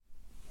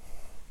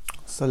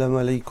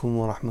Assalamu alaikum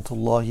wa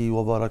rahmatullahi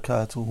wa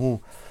barakatuhu.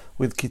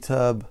 With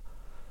Kitab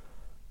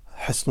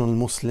Hisn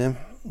al-Muslim,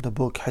 the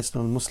book Hisn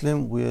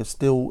al-Muslim, we are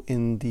still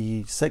in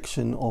the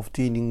section of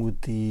dealing with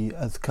the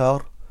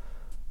adhkar,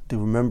 the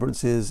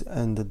remembrances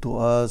and the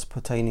du'as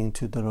pertaining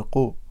to the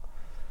ruku'.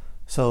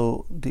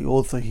 So the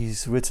author,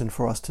 he's written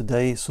for us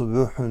today,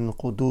 Subuhun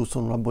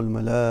Qudusun Rabbul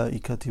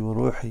Malaikati wa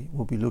Ruhi.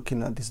 We'll be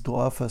looking at this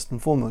du'a first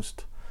and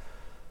foremost.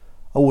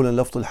 أولا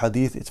لفظ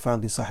الحديث, it's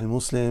found in Sahih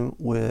Muslim,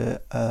 where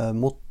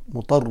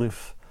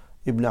مطرف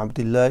ibn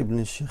Abdullah ibn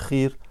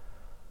al-Shakhir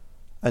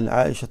and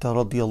Aisha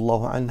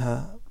radiyallahu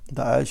anha,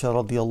 the Aisha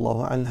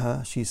radiyallahu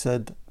anha, she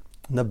said,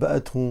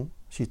 نبأته,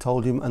 she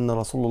told him, أن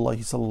رسول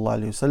الله صلى الله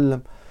عليه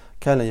وسلم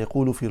كان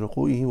يقول في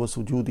ركوعه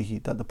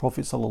وسجوده, that the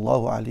Prophet صلى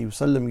الله عليه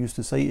وسلم used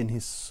to say in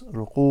his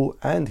ruku'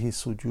 and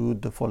his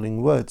sujood the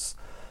following words: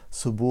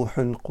 سبوح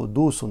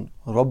قدوس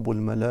رب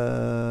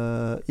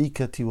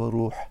الملائكة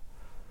وروح.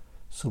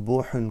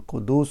 سبوح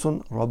قدوس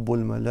رب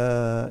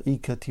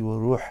الملائكة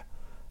وروح.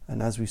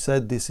 And as we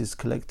said, this is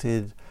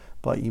collected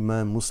by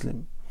Imam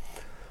Muslim.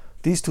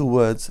 These two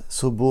words,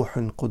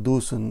 Subuhun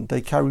Qudusun, they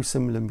carry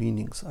similar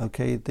meanings.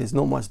 Okay, there's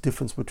not much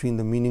difference between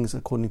the meanings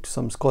according to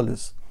some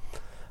scholars.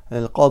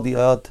 Al-Qadi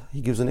Iyad,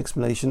 he gives an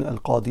explanation.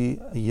 Al-Qadi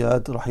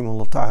Iyad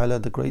rahimahullah ta'ala,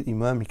 the great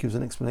Imam, he gives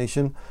an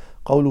explanation.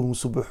 قوله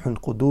سبوح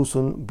قدوس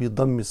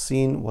بضم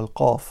السين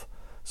والقاف.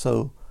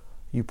 So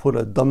you put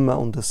a dhamma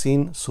on the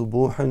sin,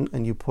 subuhun,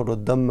 and you put a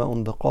dhamma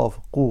on the qaf,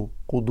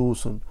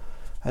 qudusun.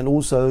 And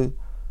also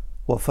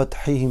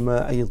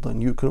وفتحهما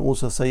أيضا, you can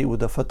also say it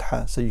with a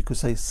fatha, so you could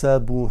say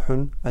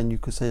sabuhun and you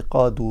could say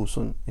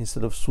qadusun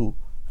instead of su.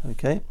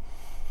 Okay,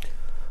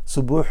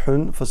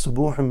 subuhun,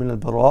 فسبوح من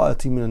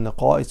البراءة من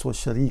النقائص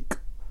والشريك.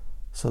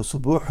 So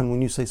subuhun,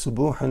 when you say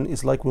subuhun,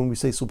 is like when we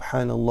say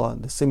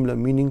subhanallah, the similar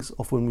meanings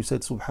of when we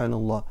said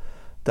subhanallah,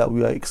 that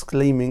we are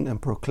exclaiming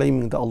and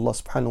proclaiming that Allah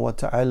subhanahu wa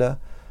ta'ala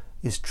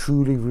is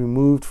truly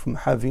removed from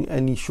having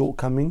any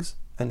shortcomings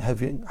and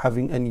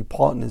having any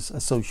partners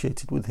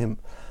associated with him.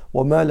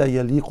 وَمَا لَا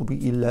يَلِيقُ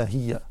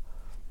بِإِلَّهِيَّ,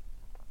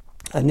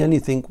 and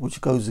anything which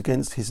goes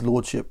against his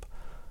lordship.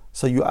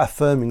 So you're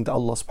affirming that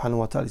Allah subhanahu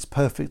wa ta'ala is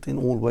perfect in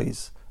all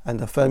ways,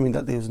 and affirming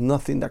that there is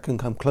nothing that can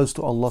come close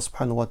to Allah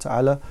subhanahu wa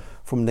ta'ala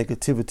from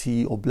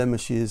negativity or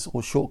blemishes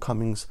or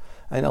shortcomings,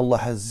 and Allah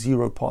has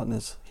zero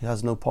partners. He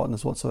has no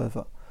partners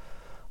whatsoever.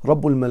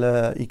 رَبُّ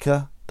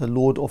الْمَلَائِكَةِ, the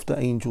Lord of the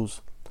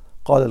angels.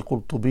 قال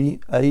القرطبي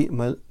أي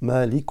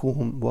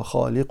مالكهم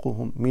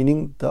وخالقهم,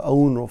 meaning the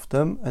owner of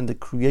them and the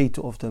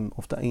creator of them,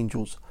 of the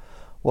angels.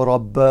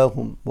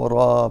 ورباهم,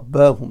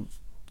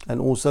 and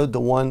also the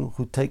one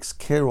who takes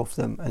care of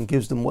them and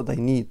gives them what they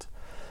need.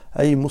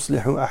 أي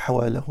مصلح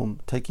أحوالهم,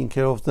 taking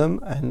care of them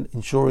and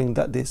ensuring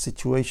that their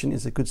situation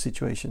is a good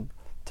situation,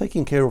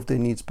 taking care of their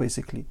needs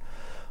basically.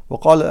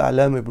 وقال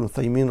الأعلام ابن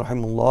تيمين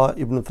رحمه الله,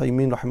 Ibn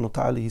Taymin رحمه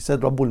الله, he said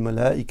رب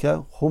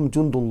الملائكة هم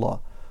جند الله,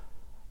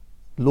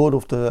 Lord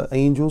of the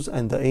angels,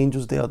 and the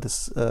angels, they are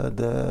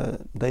the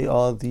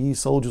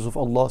soldiers of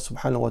Allah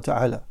subhanahu wa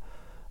ta'ala.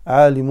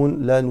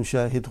 عالم لا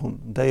نشاهدهم,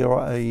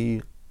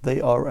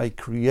 they are a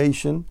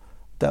creation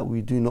that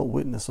we do not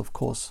witness, of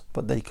course,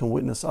 but they can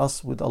witness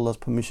us with Allah's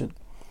permission.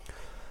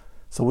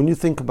 So when you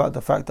think about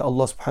the fact that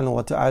Allah subhanahu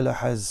wa ta'ala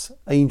has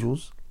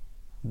angels,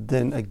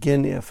 then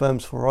again it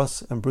affirms for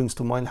us and brings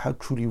to mind how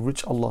truly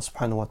rich Allah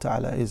subhanahu wa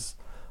ta'ala is.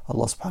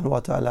 Allah subhanahu wa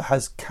ta'ala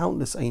has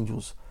countless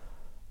angels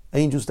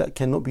that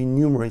cannot be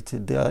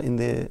enumerated. They are in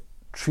their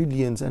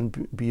trillions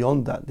and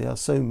beyond that. There are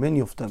so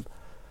many of them.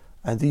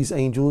 And these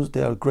angels,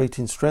 they are great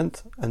in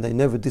strength and they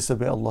never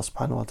disobey Allah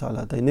subhanahu wa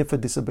ta'ala. They never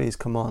disobey His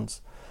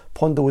commands.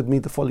 Ponder with me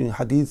the following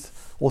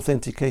hadith,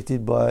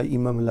 authenticated by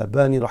Imam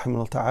al-Albani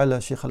rahimahullah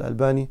ta'ala, Shaykh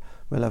al-Albani,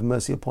 may Allah have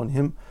mercy upon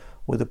him,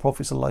 where the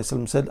Prophet sallallahu alaihi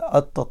wasallam said,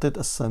 أَطَّتِتْ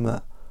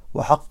السَّمَاء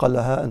وَحَقَّ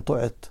لَهَا أَن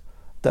تُعِتْ,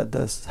 that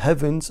the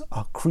heavens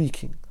are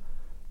creaking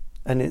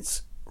and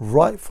it's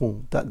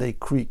rightful that they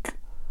creak.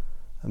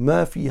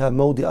 ما فيها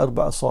موضع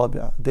أربع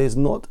أصابع, there is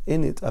not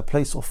in it a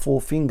place of 4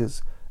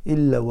 fingers,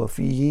 إلا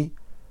وفيه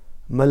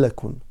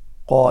ملك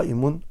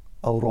قائم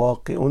أو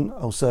راكع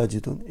أو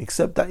ساجد,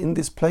 except that in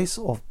this place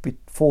of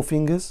 4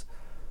 fingers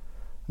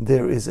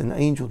there is an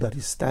angel that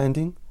is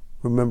standing,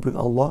 remembering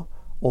Allah,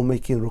 or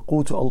making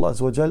ruku' to Allah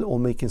Azza wa Jal, or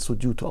making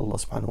sujood to Allah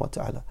subhanahu wa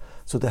ta'ala.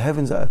 So the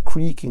heavens are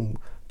creaking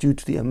due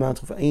to the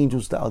amount of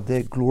angels that are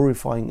there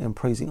glorifying and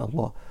praising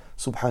Allah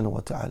subhanahu wa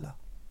ta'ala.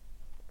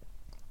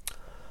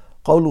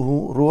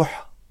 قوله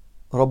روح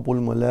رب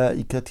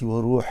الملائكة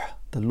وروح,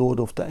 the Lord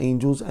of the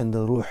angels and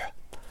the ruh.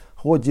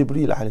 هو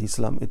جبريل عليه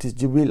السلام, it is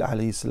Jibril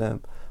عليه السلام.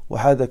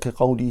 وهذا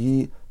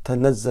كقوله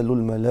تنزل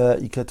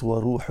الملائكة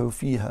وروح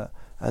فيها,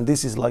 and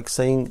this is like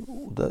saying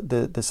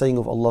the saying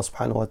of Allah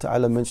subhanahu wa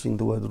ta'ala mentioning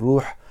the word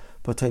ruh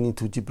pertaining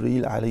to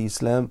Jibril عليه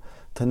السلام.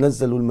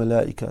 تنزل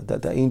الملائكة,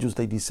 that the angels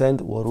they descend,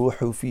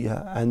 وروح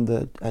فيها,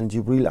 and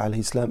Jibril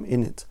عليه السلام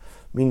in it,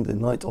 meaning the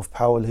night of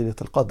power, ليلة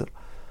القدر.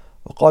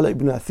 وقال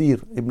ابن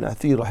عثير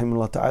رحمه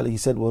الله تعالى, he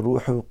said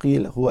وروح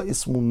قيل هو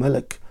اسم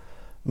ملك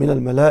من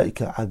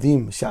الملائكة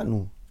عظيم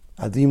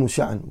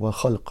شأن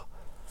وخلق.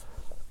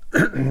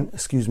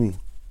 Excuse me.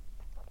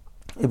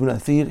 Ibn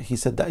Athir, he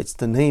said that it's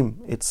the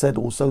name. It said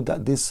also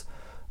that this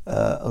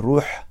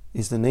Ruh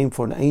is the name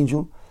for an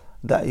angel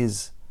that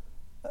is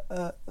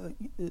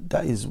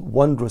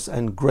wondrous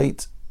and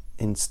great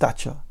in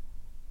stature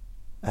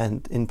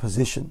and in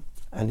position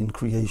and in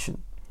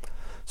creation.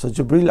 So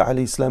Jibreel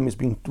alayhi salam is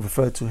being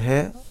referred to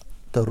here,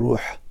 the Ruh.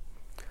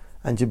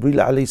 And Jibreel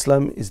alayhi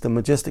salam is the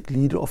majestic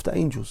leader of the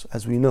angels,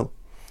 as we know.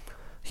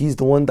 He's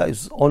the one that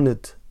is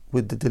honored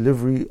with the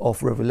delivery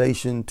of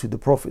revelation to the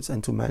prophets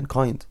and to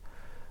mankind.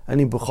 And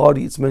in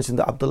Bukhari it's mentioned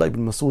that Abdullah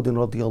ibn Mas'ud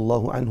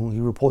radiyallahu anhu, he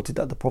reported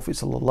that the Prophet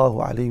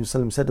sallallahu alayhi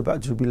wasallam said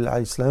about Jibreel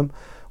alayhi salam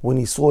when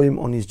he saw him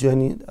on his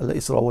journey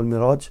al-Isra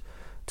wal-Miraj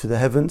to the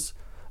heavens,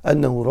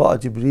 أنه رأى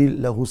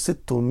جبريل له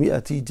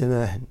 600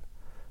 جناح,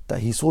 that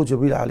he saw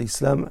Jibreel alayhi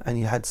salam and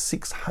he had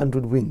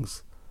 600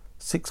 wings.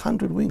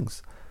 600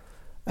 wings.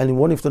 And in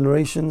one of the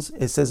narrations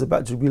it says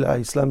about Jibreel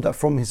alayhi salam that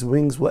from his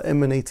wings were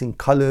emanating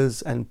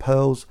colours and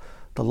pearls,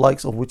 the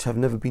likes of which have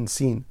never been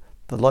seen,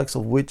 the likes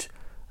of which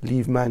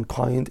leave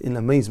mankind in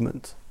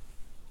amazement.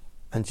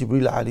 And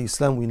Jibreel alayhi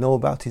salam, we know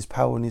about his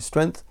power and his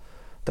strength,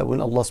 that when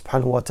Allah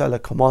subhanahu wa ta'ala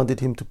commanded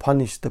him to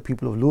punish the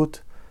people of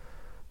Lut,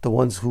 the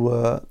ones who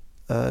were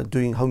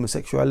doing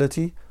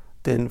homosexuality,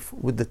 then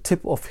with the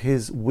tip of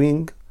his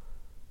wing,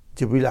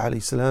 Jibreel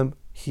alayhi salam,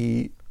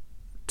 he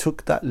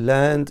took that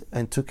land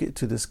and took it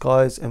to the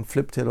skies and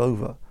flipped it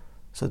over.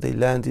 So they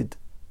landed,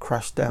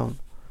 crashed down.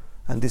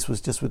 And this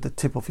was just with the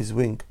tip of his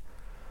wing.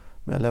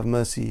 May Allah have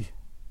mercy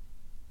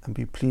and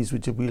be pleased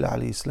with Jibreel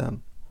alayhi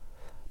salam.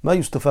 ما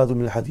يستفاد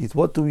من الحديث.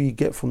 What do we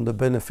get from the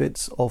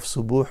benefits of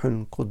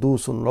سبوح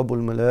قدوس رب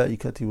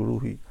الملائكة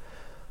وروحه?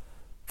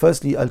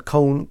 Firstly,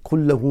 الكون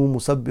كله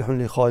مسبح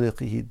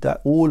لخالقه,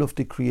 that all of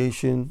the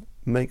creation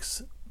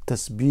makes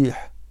tasbih,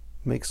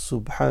 makes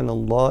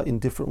subhanallah in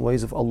different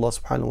ways of Allah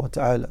subhanahu wa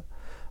ta'ala.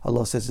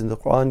 Allah says in the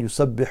Quran,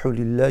 يسبح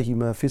لله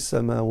ما في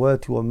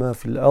السماوات وما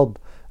في الأرض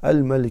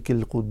الملك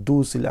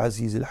القدوس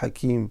العزيز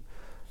الحكيم,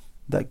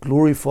 that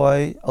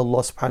glorify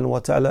Allah subhanahu wa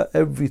ta'ala,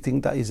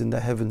 everything that is in the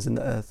heavens and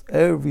the earth,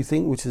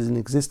 everything which is in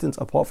existence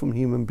apart from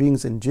human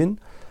beings and jinn,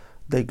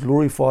 they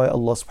glorify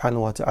Allah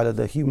subhanahu wa ta'ala.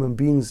 The human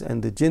beings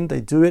and the jinn, they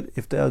do it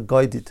if they are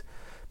guided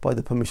by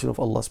the permission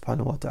of Allah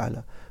subhanahu wa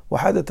ta'ala.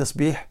 وهذا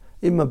تسبيح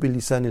إما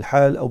بلسان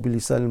الحال أو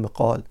بلسان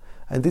المقال.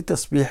 And this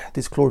tasbih,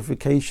 this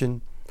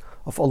glorification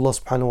of Allah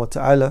subhanahu wa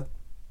ta'ala,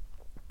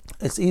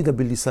 it's either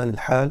بلسان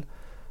الحال,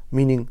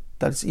 meaning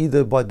that it's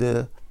either by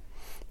the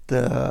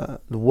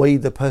way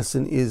the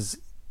person is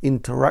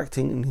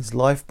interacting in his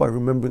life by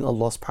remembering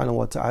Allah subhanahu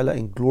wa ta'ala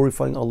and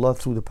glorifying Allah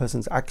through the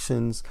person's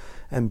actions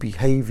and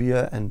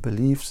behavior and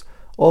beliefs,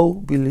 or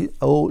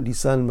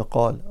lisan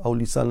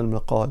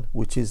al-maqal,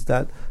 which is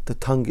that the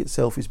tongue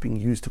itself is being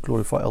used to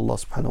glorify Allah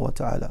subhanahu wa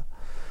ta'ala.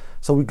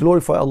 So we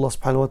glorify Allah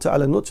subhanahu wa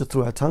ta'ala not just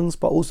through our tongues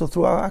but also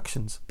through our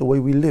actions, the way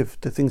we live,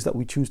 the things that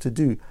we choose to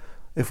do.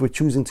 If we're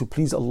choosing to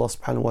please Allah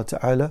subhanahu wa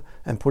ta'ala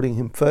and putting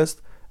Him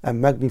first and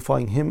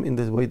magnifying Him in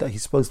the way that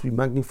He's supposed to be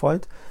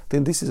magnified,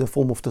 then this is a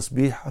form of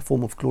tasbih, a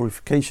form of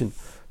glorification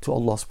to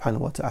Allah subhanahu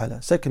wa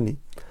ta'ala. Secondly,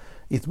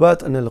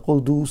 إثبات أن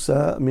القدوس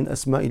من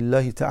أسماء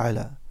الله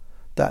تعالى,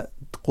 that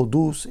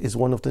Qudus is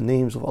one of the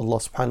names of Allah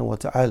subhanahu wa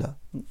ta'ala.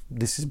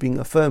 This is being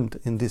affirmed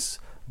in this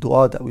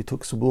dua that we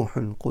took,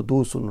 Subuhun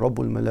Qudusun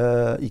Rabbul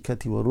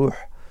Malaikati wa Ruh,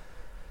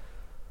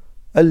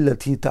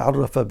 التي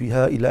تعرف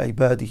بها إلى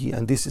عباده,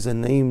 and this is a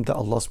name that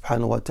Allah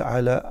subhanahu wa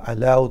ta'ala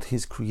allowed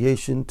His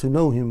creation to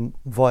know Him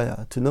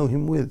via, to know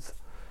Him with.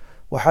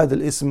 وهذا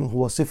الاسم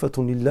هو صفة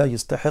لله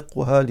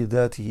يستحقها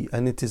لذاته,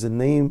 and it is a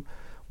name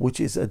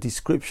which is a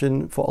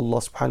description for Allah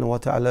subhanahu wa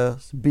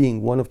ta'ala's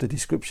being, one of the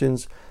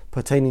descriptions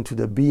pertaining to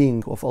the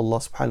being of Allah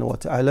subhanahu wa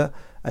ta'ala,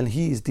 and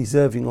He is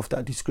deserving of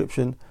that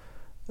description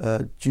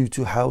due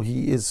to how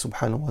He is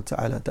subhanahu wa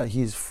ta'ala, that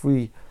He is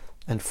free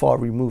and far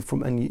removed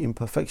from any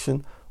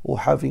imperfection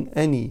or having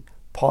any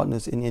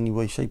partners in any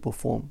way, shape or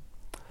form.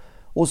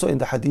 Also in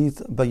the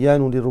hadith,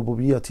 بيان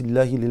لربوبية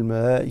الله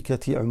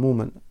للملائكة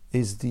عموما,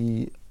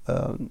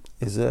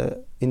 is a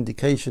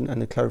indication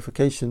and a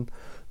clarification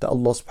that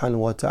Allah subhanahu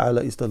wa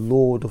ta'ala is the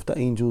Lord of the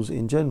angels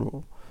in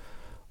general.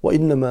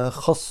 وإنما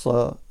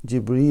خص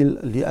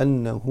جبريل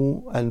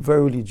لأنه, and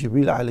verily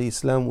Jibreel alayhi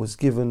salam was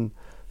given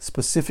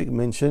specific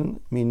mention,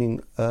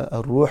 meaning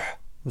a ruh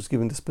was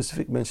given the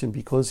specific mention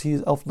because he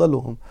is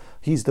أفضلهم,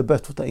 he is the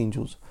best of the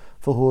angels.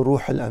 فهو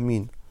روح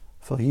الأمين,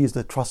 for he is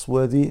the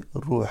trustworthy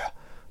ruh.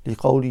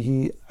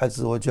 لقوله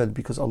عز وجل,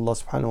 because Allah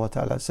subhanahu wa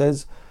ta'ala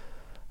says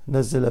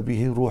نزل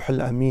به روح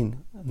الأمين,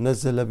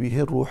 نزل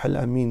به روح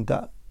الأمين,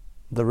 that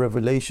the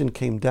revelation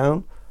came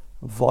down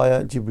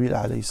via Jibreel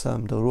alayhi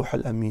salam, the Ruh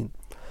al-Amin.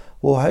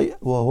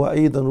 وهو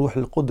أيضا روح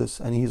القدس,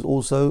 and he is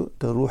also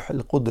the Ruh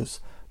al-Qudus.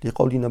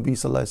 لقول النبي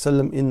صلى الله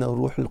عليه وسلم إن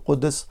روح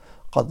القدس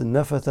قد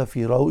نفث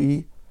في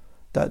روعي,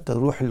 that the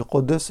Ruh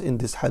al-Qudus in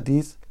this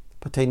hadith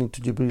pertaining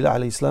to Jibreel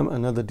alayhi salam,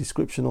 another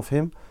description of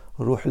him,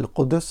 Ruh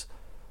al-Qudus,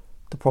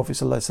 the Prophet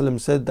صلى الله عليه وسلم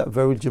said that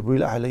very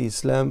Jibreel alayhi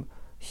salam,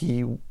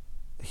 he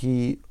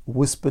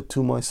whispered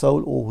to my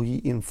soul, or he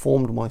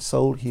informed my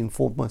soul, he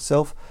informed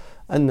myself,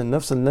 أن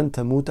النفس لن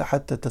تموت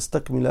حتى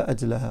تستكمل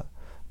أجلها,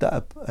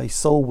 that a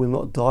soul will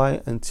not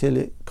die until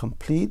it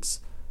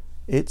completes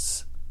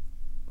its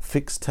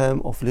fixed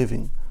term of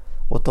living.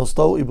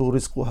 وَتَسْتَوْئِبُ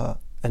رِزْقُهَا,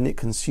 and it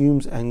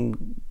consumes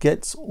and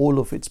gets all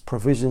of its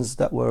provisions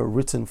that were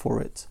written for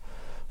it.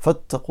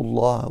 فَاتَّقُوا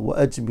اللَّهَ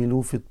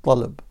وَأَجْمِلُوا فِي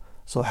الطَّلَبِ,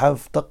 so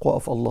have taqwa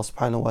of Allah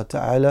subhanahu wa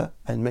ta'ala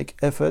and make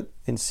effort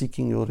in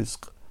seeking your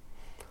rizq.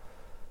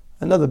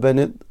 Another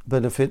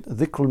benefit,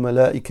 ذِكْرُ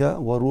الْمَلَائِكَةِ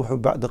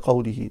وَرُوحُ بَعْدَ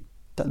قَوْلِهِ,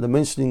 that the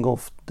mentioning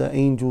of the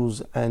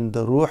angels and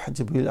the Ruh,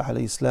 Jibreel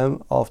alayhi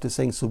salam, after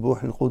saying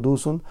Subuh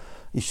al-Qudusun,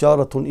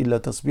 isharatun illa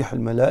tasbih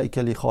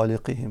al-malaika li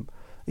khaliqihim,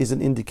 is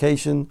an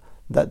indication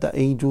that the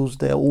angels,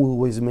 they are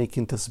always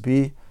making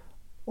tasbih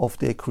of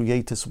their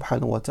Creator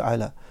subhanahu wa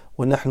ta'ala.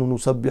 وَنَحْنُ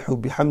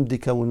نُسَبِّحُ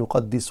بِحَمْدِكَ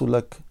وَنُقَدِّسُ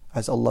لَكَ,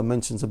 as Allah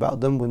mentions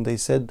about them when they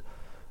said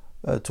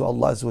to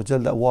Allah Azza wa Jal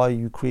that why are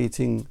you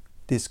creating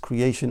this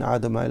creation,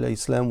 Adam alayhi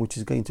salam, which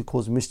is going to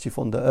cause mischief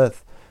on the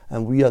earth,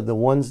 and we are the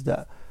ones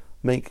that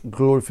make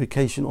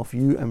glorification of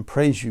you and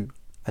praise you,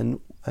 and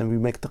we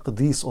make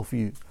taqdees of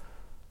you,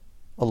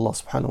 Allah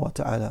subhanahu wa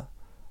ta'ala.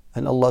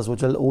 And Allah Azza wa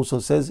Jal also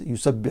says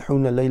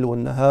يُسَبِّحُونَ اللَّيْلَ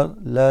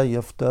وَالنَّهَارِ لَا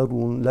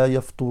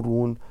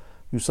يَفْتُرُونَ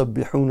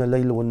يُسَبِّحُونَ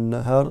اللَّيْلَ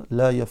وَالنَّهَارِ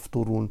لَا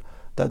يَفْتُرُونَ,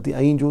 that the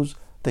angels,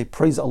 they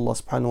praise Allah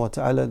subhanahu wa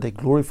ta'ala, they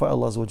glorify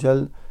Allah Azza wa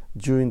Jal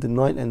during the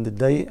night and the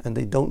day, and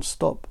they don't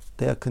stop.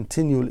 They are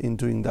continual in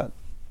doing that.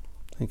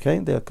 Okay,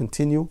 they are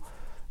continual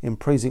in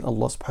praising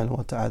Allah subhanahu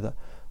wa ta'ala.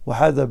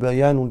 وَهَذَا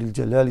بَيَانٌ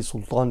لِلْجَلَالِ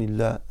سُلْطَانِ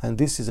اللَّهِ, and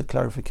this is a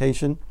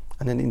clarification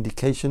and an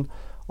indication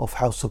of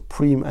how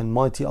supreme and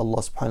mighty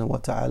Allah subhanahu wa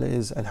ta'ala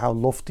is, and how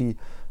lofty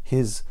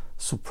His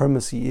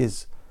supremacy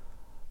is.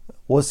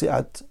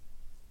 وَسِعَةُ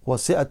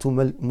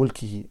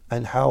مُلْكِهِ,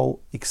 and how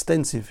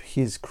extensive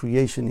His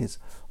creation is.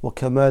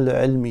 وَكَمَالَ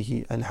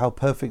عِلْمِهِ, and how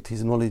perfect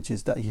His knowledge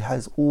is, that He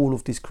has all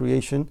of this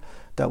creation,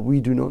 that we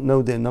do not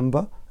know their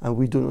number, and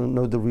we do not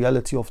know the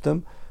reality of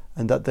them,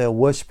 and that they are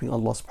worshipping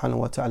Allah subhanahu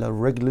wa ta'ala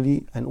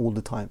regularly and all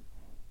the time.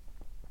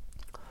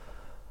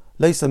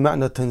 ليس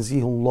معنى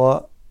تنزيه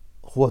الله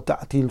هو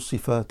تعطيل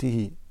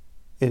صفاته.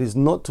 It is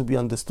not to be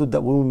understood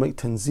that when we make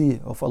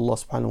tanzih of Allah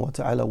subhanahu wa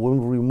ta'ala, when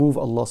we remove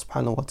Allah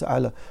subhanahu wa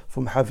ta'ala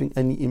from having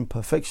any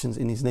imperfections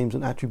in His names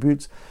and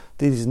attributes,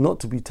 this is not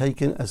to be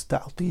taken as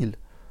ta'til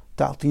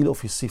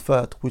of His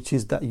sifat, which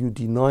is that you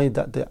deny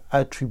that the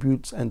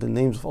attributes and the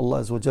names of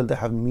Allah Azza wa Jal, they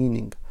have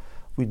meaning.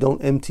 We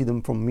don't empty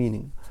them from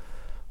meaning.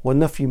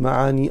 وَنَفْي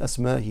مَعَانِي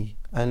أَسْمَائِهِ,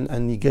 and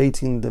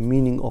negating the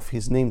meaning of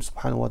His name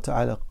subhanahu wa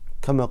ta'ala.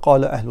 كما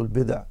قال أهل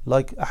البدع,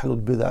 like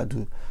أهل البدع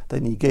do, they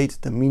negate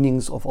the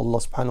meanings of Allah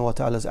subhanahu wa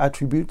ta'ala's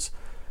attributes.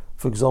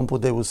 For example,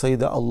 they will say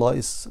that Allah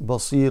is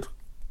basir,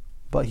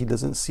 but He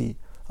doesn't see.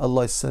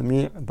 Allah is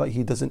sami', but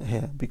He doesn't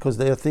hear, because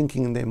they are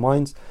thinking in their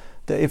minds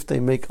that if they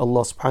make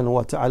Allah subhanahu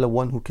wa ta'ala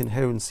one who can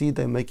hear and see,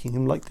 they're making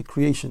Him like the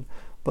creation.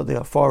 But they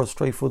are far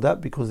astray for that,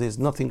 because there's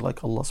nothing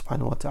like Allah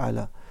subhanahu wa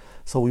ta'ala.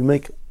 So we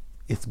make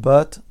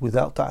ithbat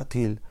without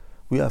ta'til.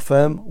 We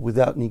affirm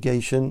without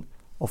negation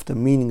of the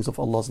meanings of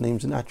Allah's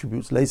names and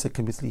attributes. لَيْسَ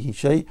كَمِثْلِهِ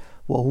شَيْءٍ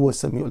وَهُوَ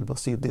السَّمِيعُ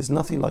الْبَصِيرُ. There's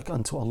nothing like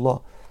unto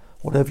Allah.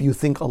 Whatever you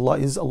think Allah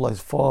is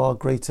far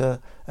greater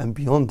and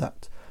beyond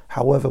that.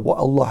 However, what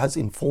Allah has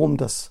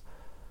informed us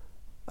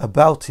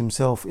about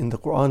Himself in the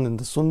Quran and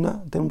the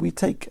Sunnah, then we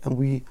take and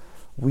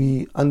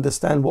we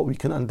understand what we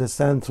can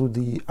understand through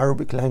the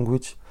Arabic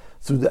language,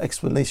 through the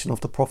explanation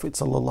of the Prophet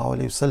sallallahu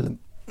alaihi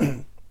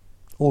wasallam.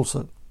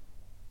 Also,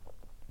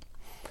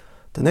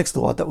 the next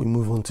dua that we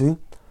move on to,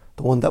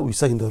 the one that we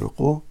say in the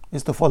ruku',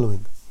 is the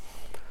following.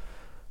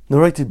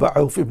 Narrated by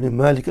Auf ibn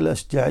Malik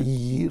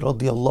al-Ashja'i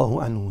radiyallahu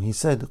anhu. He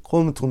said,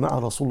 قُمْتُ مَعَ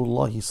رَسُولُ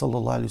اللَّهِ صَلَّى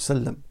اللَّهُ عَلَيْهِ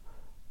وسلم.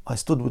 I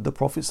stood with the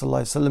Prophet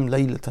sallallahu alaihi wasallam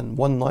laylatan,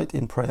 one night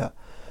in prayer.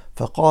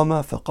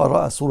 فَقَامَ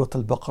فَقَرَأَ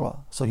سُورَةَ الْبَقَرَةِ.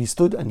 So he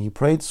stood and he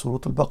prayed Surah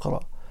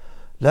Al-Baqarah.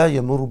 لَا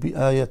يَمُرُ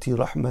بِآيَةِ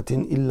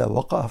رَحْمَةٍ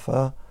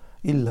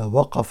إِلَّا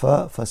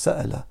وَقَفَ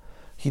فَسَأَلَ.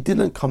 He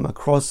didn't come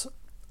across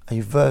a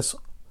verse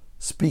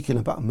speaking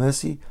about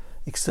mercy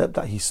except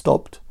that he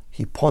stopped,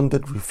 he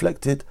pondered,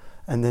 reflected,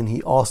 and then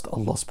he asked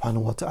Allah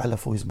subhanahu wa ta'ala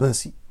for His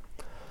mercy.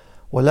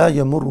 وَلَا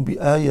يَمُرُ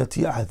بِآيَةِ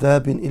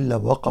عَذَابٍ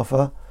إِلَّا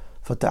وَقَفَ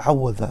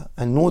فَتَعَوَّذَ.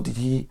 And nor did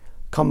he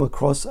come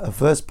across a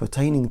verse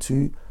pertaining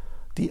to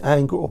the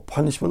anger or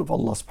punishment of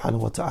Allah subhanahu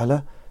wa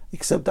ta'ala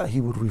except that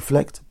he would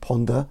reflect,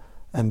 ponder,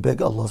 and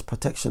beg Allah's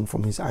protection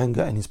from His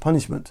anger and His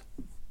punishment.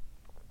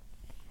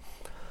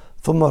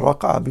 ثُمَّ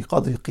رَقَعَ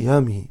بِقَدْرِ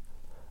قِيَامِهِ.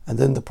 And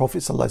then the Prophet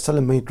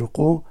ﷺ made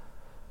ruku'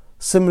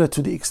 similar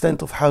to the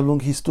extent of how long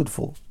he stood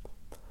for.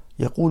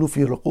 يقول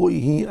في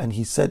ركوعه, and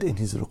he said in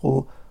his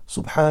ruku',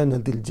 سبحان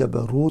ذي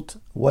الجبروت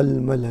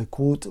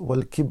والملكوت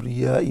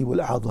والكبرياء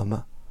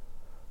والعظمة.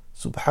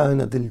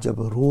 سبحان ذي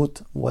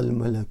الجبروت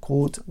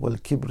والملكوت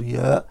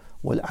والكبرياء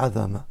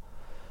والعظمة.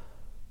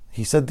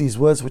 He said these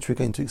words which we're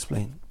going to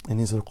explain in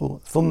his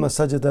ruku'. ثم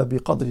سجد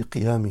بقدر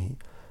قيامه.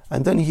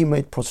 And then he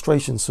made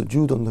prostration,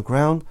 sujood on the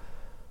ground,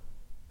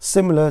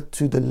 similar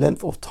to the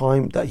length of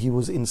time that he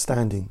was in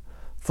standing.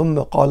 ثم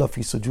قال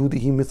في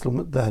سجوده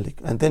مثل ذلك.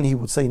 And then he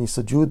would say in his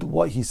sujood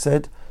what he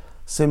said,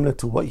 similar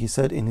to what he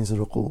said in his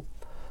ruku'.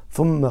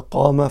 ثم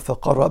قام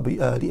فقرأ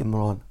بآل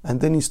إمران. And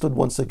then he stood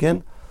once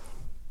again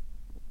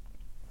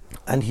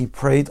and he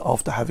prayed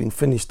after having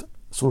finished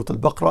Surah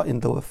Al-Baqarah in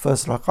the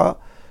first rak'ah.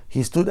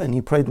 He stood and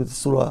he prayed with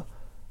Surah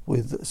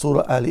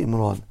Al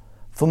Imran.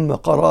 ثم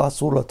قرأ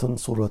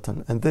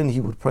سورة. And then he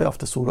would pray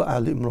after Surah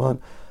Al Imran,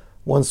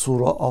 one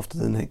surah after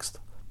the next.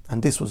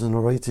 And this was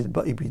narrated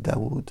by Abi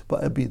Dawood,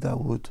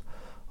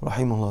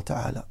 rahimahullah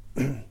ta'ala.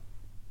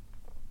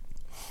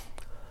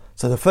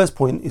 So the first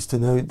point is to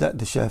know that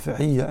the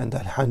Shafi'iyya and the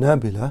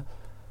Hanabila,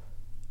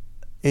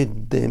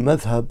 in their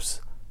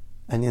madhabs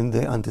and in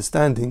their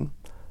understanding,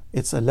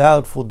 it's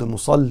allowed for the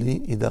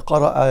musalli إذا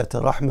قرأ آية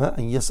رحمة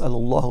أن يسأل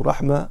الله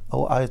رحمة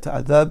أو آية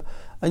عذاب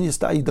أن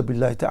يستعيذ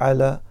بالله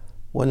تعالى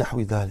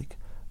ونحو ذلك.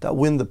 That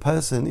when the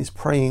person is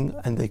praying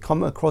and they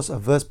come across a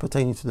verse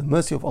pertaining to the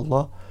mercy of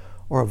Allah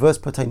or a verse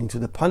pertaining to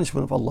the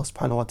punishment of Allah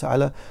subhanahu wa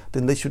ta'ala,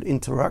 then they should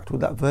interact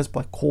with that verse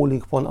by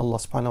calling upon Allah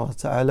subhanahu wa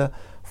ta'ala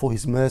for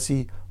His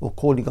mercy, or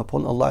calling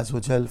upon Allah azza wa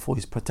jal for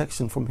His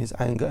protection from His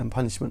anger and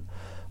punishment.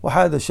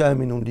 وهذا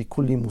شامل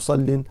لكل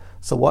مصل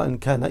سواء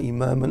كان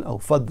إماما أو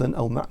فذا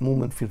أو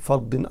مأموما في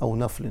فرض أو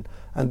نفل.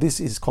 And this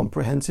is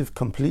comprehensive,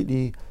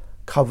 completely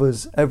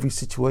covers every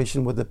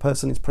situation, whether the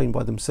person is praying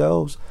by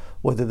themselves,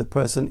 whether the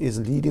person is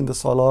leading the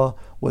salah,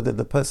 whether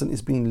the person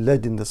is being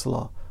led in the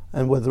salah,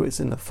 and whether it's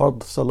in a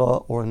fard salah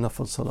or a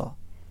nafil salah.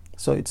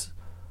 So it's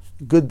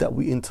good that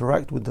we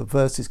interact with the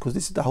verses, because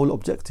this is the whole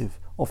objective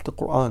of the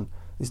Quran,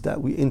 is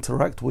that we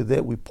interact with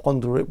it, we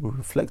ponder it, we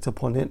reflect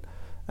upon it,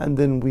 and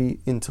then we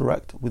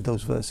interact with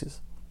those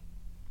verses.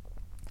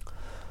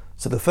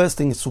 So the first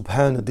thing is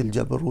Subhana Dil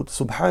Jabarut.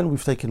 Subhan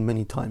we've taken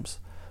many times.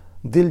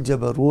 Dil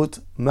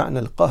Jabarut, ma'na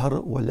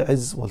al-qahr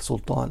wal-izz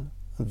wal-sultan.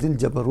 Dil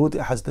Jabarut,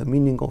 it has the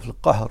meaning of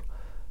al-qahr,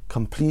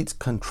 complete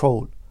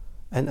control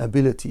and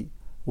ability,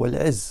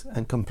 wal-izz,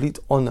 and complete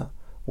honor,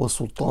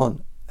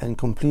 wal-sultan, and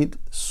complete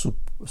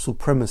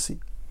supremacy.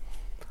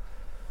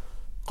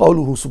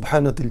 قوله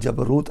سبحانه ذي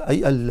الجبروت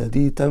أي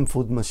الذي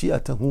تنفذ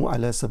مشيئته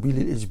على سبيل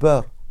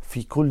الإجبار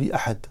في كل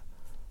أحد.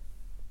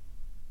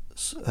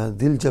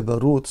 ذي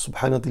الجبروت,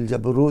 سبحانه ذي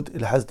الجبروت,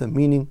 it has the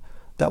meaning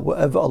that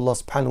whatever Allah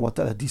subhanahu wa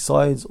ta'ala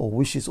decides or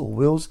wishes or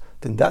wills,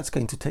 then that's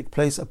going to take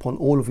place upon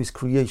all of His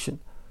creation.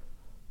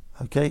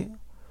 Okay?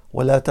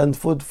 ولا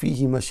تنفذ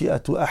فيه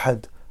مشيئة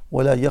أحد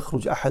ولا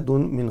يخرج أحد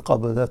من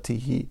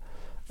قبضته.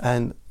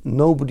 And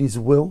nobody's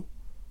will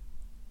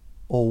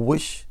or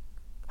wish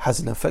has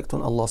an effect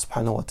on Allah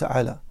subhanahu wa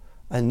ta'ala,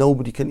 and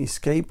nobody can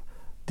escape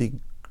the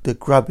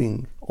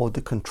grabbing or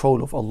the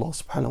control of Allah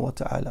subhanahu wa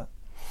ta'ala.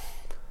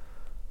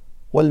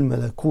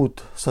 والملكوت,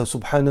 so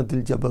سبحان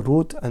ذي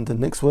الجبروت, and the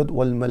next word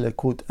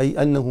والملكوت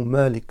أي أنه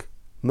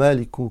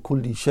مالك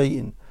كل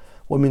شيء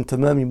ومن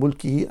تمام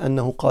ملكه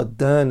أنه قد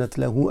دانت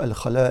له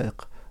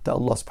الخلائق. That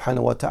Allah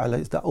subhanahu wa ta'ala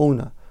is the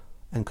owner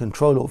and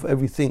controller of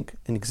everything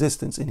in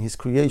existence in His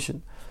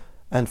creation,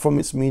 and from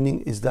its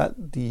meaning is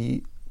that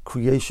the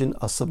creation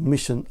are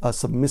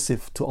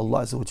submissive to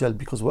Allah azza wa jal,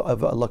 because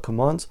whatever Allah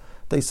commands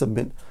they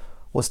submit.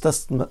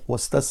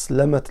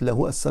 واستسلمت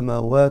له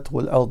السماوات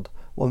والأرض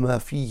وما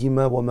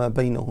فيهما وما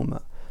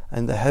بينهما.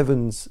 And the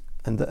heavens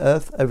and the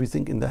earth,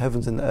 everything in the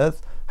heavens and the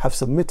earth, have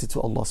submitted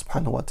to Allah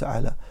subhanahu wa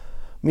ta'ala.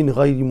 من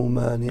غير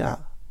ممانع,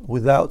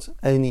 without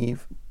any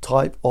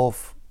type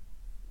of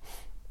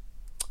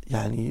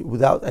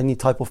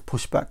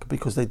pushback,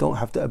 because they don't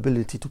have the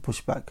ability to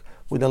push back.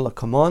 When Allah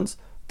commands,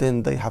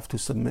 then they have to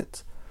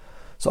submit.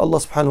 So Allah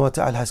subhanahu wa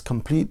ta'ala has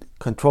complete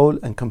control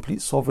and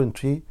complete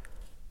sovereignty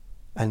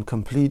and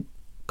complete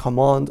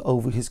command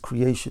over His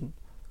creation.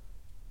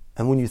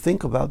 And when you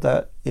think about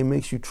that, it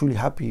makes you truly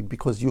happy,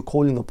 because you're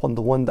calling upon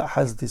the one that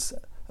has this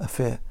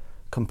affair,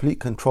 complete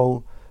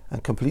control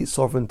and complete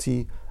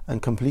sovereignty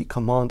and complete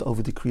command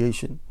over the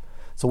creation.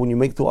 So when you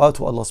make dua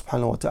to Allah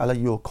subhanahu wa ta'ala,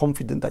 you're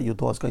confident that your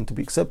dua is going to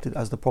be accepted,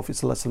 as the Prophet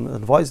sallallahu alaihi wasallam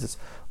advised us.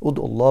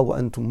 Ud'u Allah wa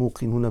antum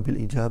muqinuna bil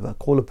ijaba.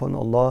 Call upon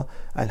Allah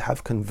and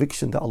have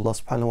conviction that Allah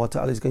subhanahu wa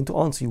ta'ala is going to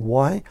answer you.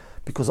 Why?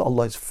 Because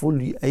Allah is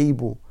fully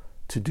able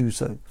to do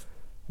so.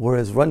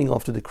 Whereas running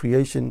after the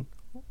creation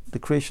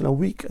are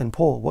weak and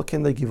poor. What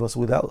can they give us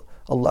without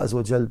Allah azza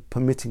wa jal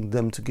permitting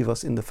them to give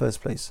us in the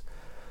first place?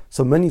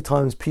 So many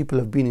times people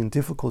have been in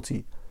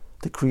difficulty.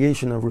 The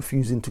creation are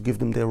refusing to give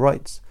them their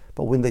rights.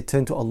 But when they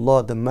turn to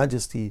Allah, the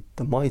Majesty,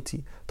 the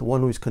Mighty, the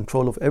one who is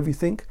control of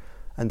everything,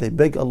 and they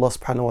beg Allah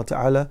subhanahu wa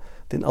ta'ala,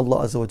 then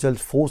Allah azza wa jal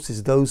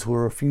forces those who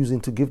are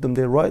refusing to give them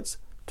their rights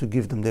to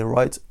give them their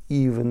rights,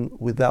 even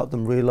without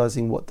them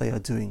realizing what they are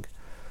doing.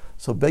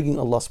 So begging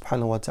Allah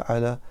subhanahu wa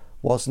ta'ala,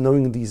 whilst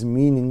knowing these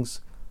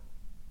meanings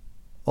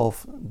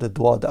of the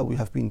dua that we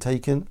have been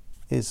taken,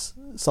 is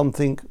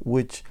something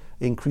which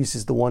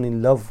increases the one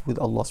in love with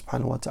Allah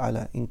subhanahu wa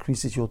ta'ala,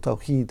 increases your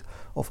tawheed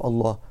of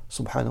Allah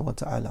subhanahu wa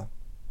ta'ala.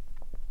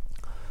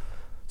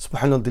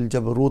 Subhana Dil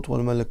Jabarut wal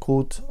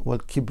Malakut wal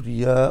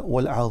Kibriya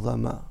wal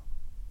Azama.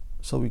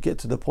 So we get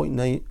to the point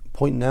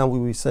now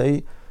where we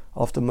say,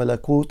 after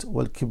Malakut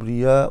wal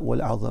Kibriya wal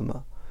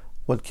Azama.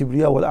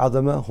 والكبرياء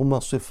والعظمة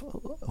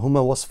هما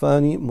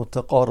وصفان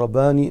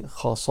متقاربان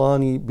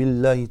خاصان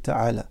بالله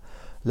تعالى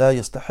لا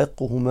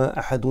يستحقهما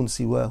أحد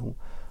سواه.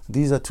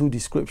 These are two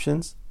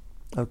descriptions,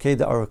 okay,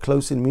 that are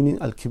close in meaning,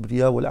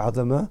 al-kibriya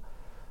wal-'azama,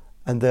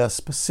 and they are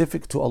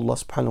specific to Allah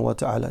subhanahu wa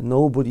ta'ala.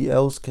 Nobody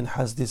else can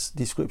has this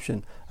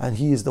description, and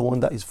He is the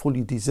one that is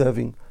fully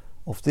deserving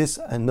of this,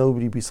 and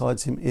nobody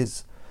besides Him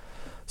is.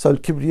 So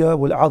al-kibriya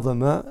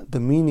wal-'azama, the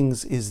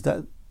meanings is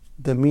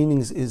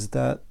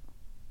that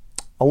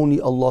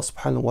only Allah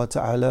subhanahu wa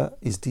ta'ala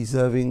is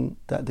deserving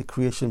that the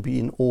creation be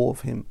in awe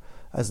of Him,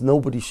 as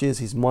nobody shares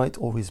His might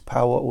or His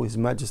power or His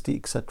majesty,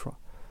 etc.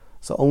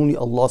 So only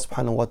Allah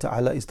subhanahu wa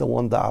ta'ala is the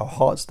one that our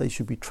hearts, they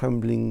should be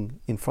trembling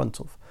in front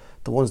of,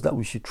 the ones that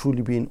we should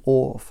truly be in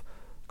awe of,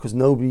 because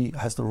nobody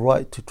has the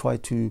right to try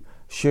to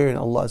share in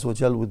Allah Azza wa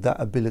Jal with that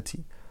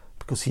ability,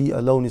 because He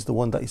alone is the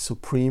one that is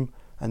supreme,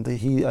 and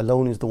He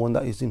alone is the one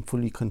that is in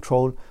fully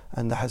control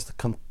and that has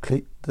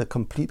the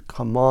complete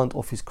command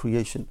of His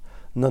creation.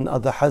 None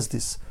other has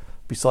this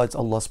besides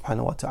Allah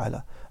subhanahu wa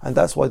ta'ala. And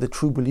that's why the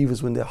true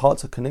believers, when their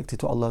hearts are connected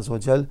to Allah Azza wa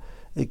Jal,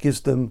 it gives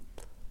them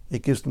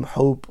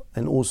hope,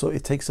 and also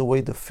it takes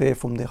away the fear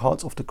from their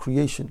hearts of the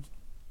creation.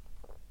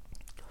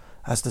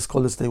 As the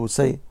scholars, they would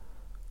say,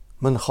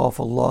 Man khafa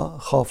Allah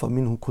khafa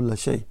minhu kulla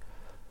shay.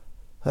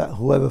 That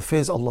whoever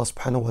fears Allah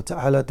subhanahu wa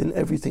ta'ala, then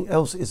everything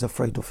else is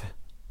afraid of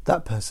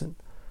that person.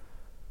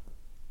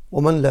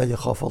 وَمَنْ لَا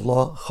يَخَافَ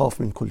اللَّهَ خَافْ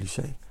مِنْ كُلِّ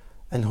شَيْءٍ.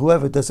 And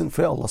whoever doesn't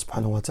fear Allah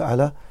subhanahu wa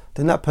ta'ala,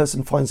 then that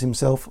person finds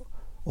himself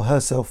or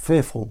herself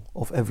fearful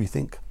of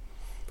everything.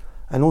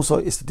 And also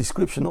it's the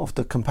description of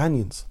the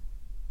companions,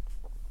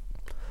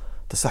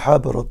 the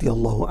Sahaba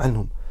radiallahu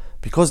anhum,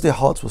 because their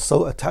hearts were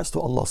so attached to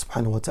Allah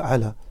subhanahu wa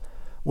ta'ala,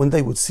 when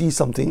they would see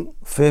something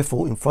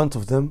fearful in front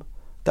of them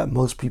that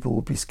most people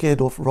would be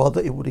scared of,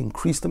 rather it would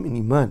increase them in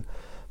iman,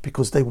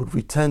 because they would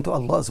return to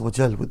Allah Azza wa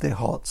Jal with their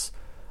hearts,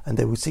 and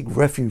they would seek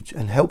refuge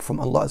and help from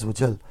Allah Azza wa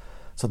Jal.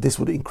 So this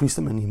would increase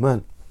them in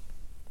iman.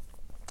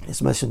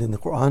 It's mentioned in the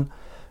Quran,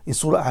 in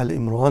Surah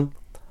Al-Imran,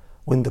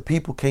 when the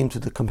people came to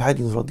the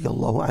companions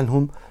radiallahu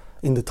anhum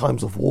in the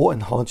times of war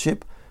and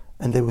hardship,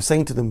 and they were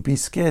saying to them, be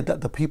scared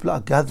that the people are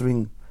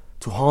gathering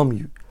to harm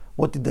you.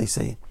 What did they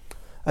say?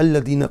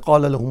 الَّذِينَ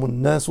قَالَ لَهُمُ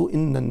النَّاسُ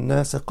إِنَّ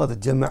النَّاسَ قَدْ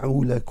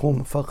جَمَعُوا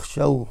لَكُمْ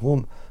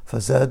فَاخْشَوْهُمْ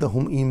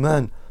فَزَادَهُمْ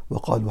إِيمَانًا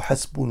وَقَالُوا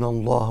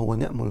حَسْبُنَا اللَّهُ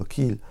وَنِعْمَ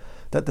الْوَكِيلُ.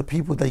 That the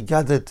people, they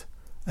gathered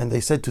and they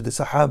said to the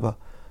Sahaba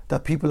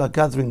that people are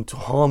gathering to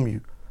harm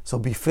you, so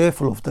be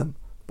fearful of them.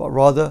 But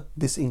rather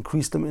this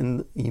increased them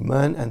in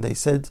iman, and they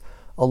said,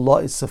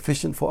 Allah is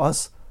sufficient for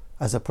us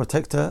as a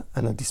protector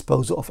and a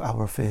disposer of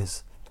our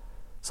affairs.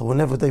 So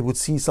whenever they would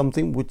see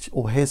something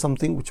or hear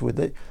something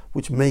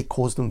which may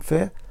cause them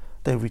fear,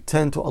 they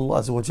returned to Allah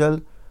Azza wa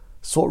Jal,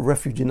 sought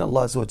refuge in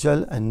Allah Azza wa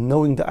Jal, and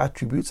knowing the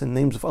attributes and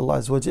names of Allah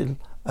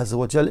Azza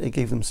wa Jal, it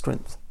gave them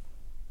strength.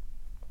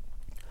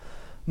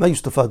 ما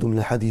يستفاد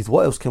من الحديث.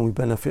 What else can we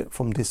benefit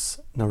from this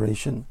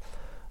narration?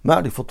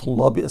 معرفة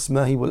الله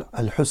بأسمائه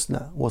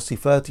الحسنى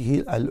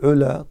وصفاته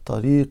العلى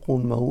طريق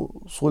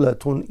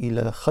موصلة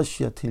إلى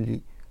خشية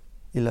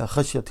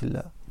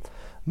الله.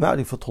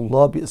 معرفة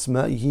الله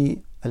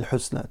بأسمائه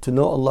الحسنى. To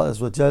know Allah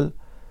Azza wa Jal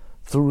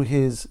through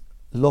His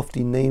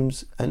lofty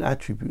names and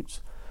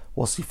attributes.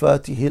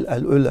 وصفاته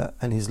العلى,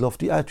 and His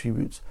lofty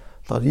attributes.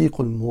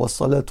 طريق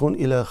موصلة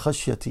إلى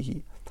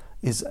خشيته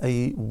is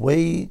a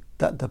way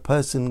that the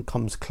person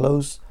comes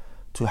close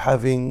to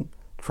having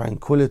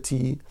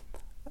tranquility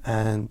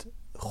and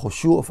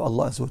khushu' of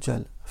Allah Azza wa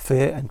Jal,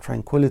 fear and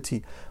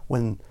tranquility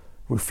when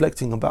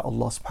reflecting about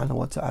Allah subhanahu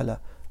wa ta'ala.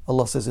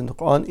 Allah says in the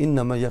Quran,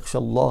 إِنَّمَا يَخْشَى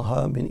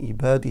اللَّهَ مِنْ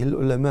عِبَادِهِ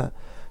الْعُلَمَاءِ,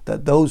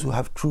 that those who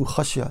have true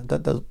khashya,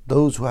 that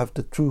those who have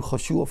the true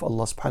khushu' of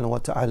Allah subhanahu wa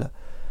ta'ala,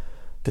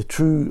 the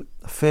true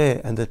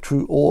fear and the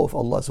true awe of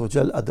Allah Azza wa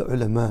Jal are the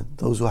ulama,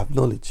 those who have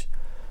knowledge.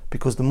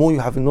 Because the more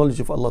you have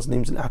knowledge of Allah's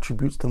names and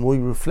attributes, the more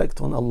you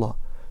reflect on Allah,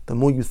 the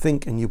more you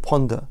think and you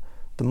ponder,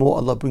 the more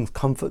Allah brings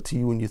comfort to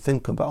you when you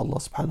think about Allah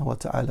subhanahu wa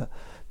ta'ala.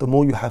 The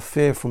more you have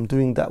fear from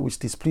doing that which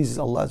displeases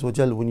Allah Azza wa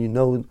Jal, when you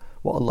know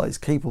what Allah is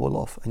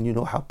capable of and you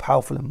know how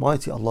powerful and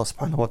mighty Allah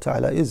subhanahu wa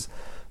ta'ala is.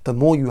 The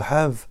more you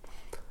have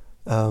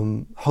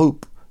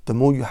hope, the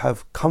more you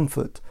have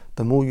comfort,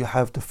 the more you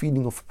have the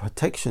feeling of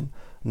protection,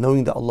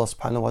 knowing that Allah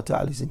subhanahu wa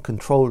ta'ala is in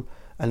control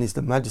and is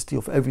the majesty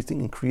of everything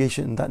in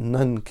creation, and that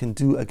none can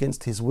do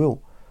against His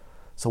will.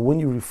 So when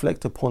you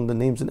reflect upon the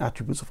names and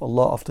attributes of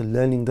Allah after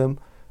learning them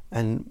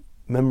and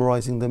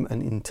memorizing them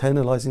and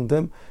internalizing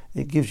them,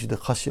 it gives you the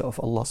khashya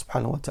of Allah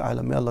subhanahu wa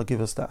ta'ala. May Allah give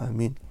us that.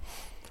 Ameen.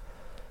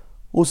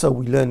 Also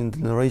we learn in the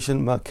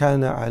narration, ما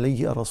كان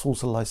عليه الرسول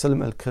صلى الله عليه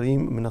وسلم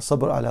الكريم من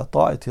الصبر على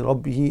طاعة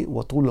ربه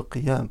وطول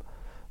القيام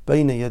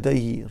بين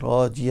يديه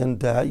راجيا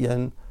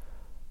داعيا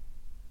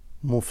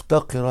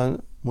مفتقرا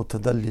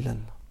متذللا.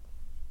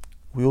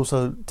 We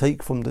also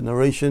take from the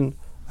narration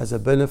as a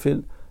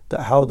benefit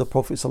that how the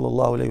Prophet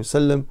sallallahu alaihi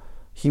wasallam,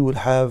 he would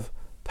have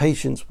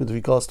patience with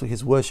regards to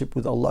his worship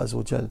with Allah Azza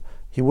wa Jal.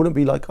 He wouldn't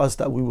be like us,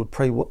 that we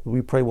pray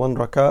one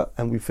rak'ah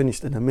and we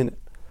finished in a minute.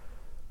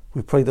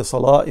 We pray the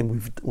salah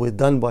and we're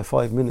done by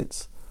 5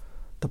 minutes.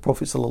 The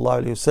Prophet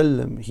sallallahu alaihi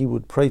wasallam, he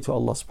would pray to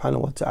Allah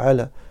subhanahu wa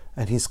ta'ala,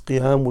 and his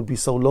qiyam would be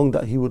so long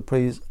that he would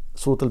pray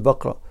Surah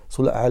Al-Baqarah,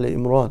 Surah Al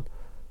Imran,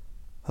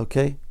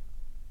 okay,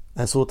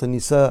 and Surah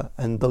An-Nisa,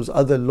 and those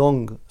other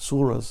long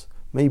surahs,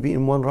 maybe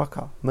in one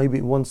rak'ah, maybe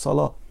in one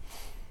salah.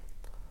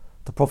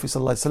 The Prophet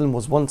ﷺ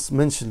was once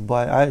mentioned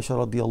by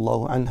Aisha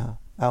radiallahu anha,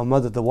 our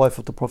mother, the wife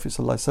of the Prophet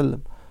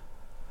ﷺ.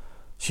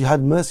 She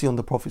had mercy on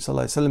the Prophet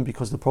ﷺ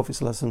because the Prophet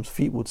ﷺ's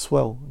feet would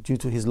swell due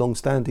to his long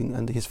standing,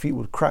 and his feet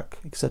would crack,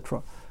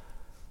 etc.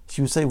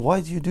 She would say,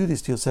 why do you do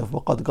this to yourself?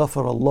 وَقَدْ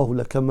غَفَرَ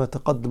اللَّهُ لَكَ مَا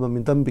تَقَدَّمَ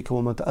مِنْ ذَنْبِكَ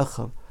وَمَا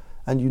تَأَخَّرَ.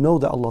 And you know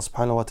that Allah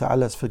subhanahu wa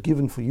ta'ala has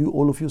forgiven for you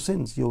all of your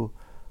sins, your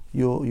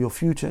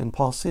future and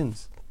past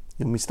sins,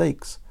 your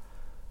mistakes.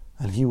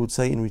 And he would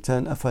say in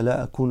return,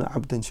 أَفَلَا أَكُونَ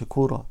عَبْدًا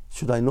شَكُورًا.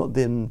 Should I not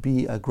then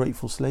be a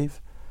grateful slave?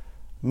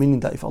 Meaning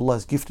that if Allah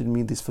has gifted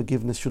me this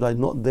forgiveness, should I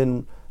not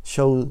then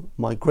show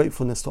my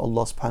gratefulness to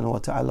Allah subhanahu wa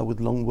ta'ala with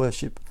long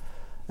worship?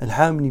 And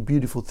how many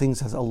beautiful things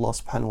has Allah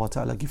subhanahu wa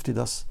ta'ala gifted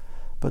us?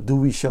 But do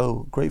we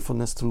show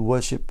gratefulness through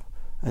worship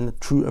and a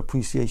true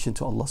appreciation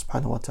to Allah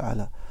subhanahu wa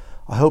ta'ala?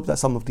 I hope that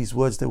some of these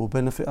words, they will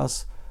benefit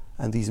us,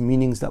 and these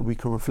meanings that we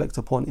can reflect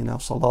upon in our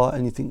salah.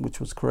 Anything which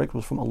was correct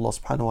was from Allah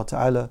subhanahu wa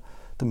ta'ala.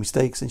 The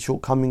mistakes and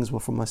shortcomings were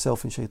from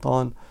myself and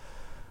shaitan.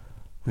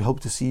 We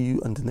hope to see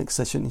you in the next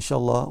session,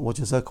 inshallah. Wa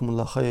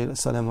jazakumullah khair.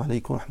 Assalamu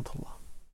alaikum wa rahmatullah.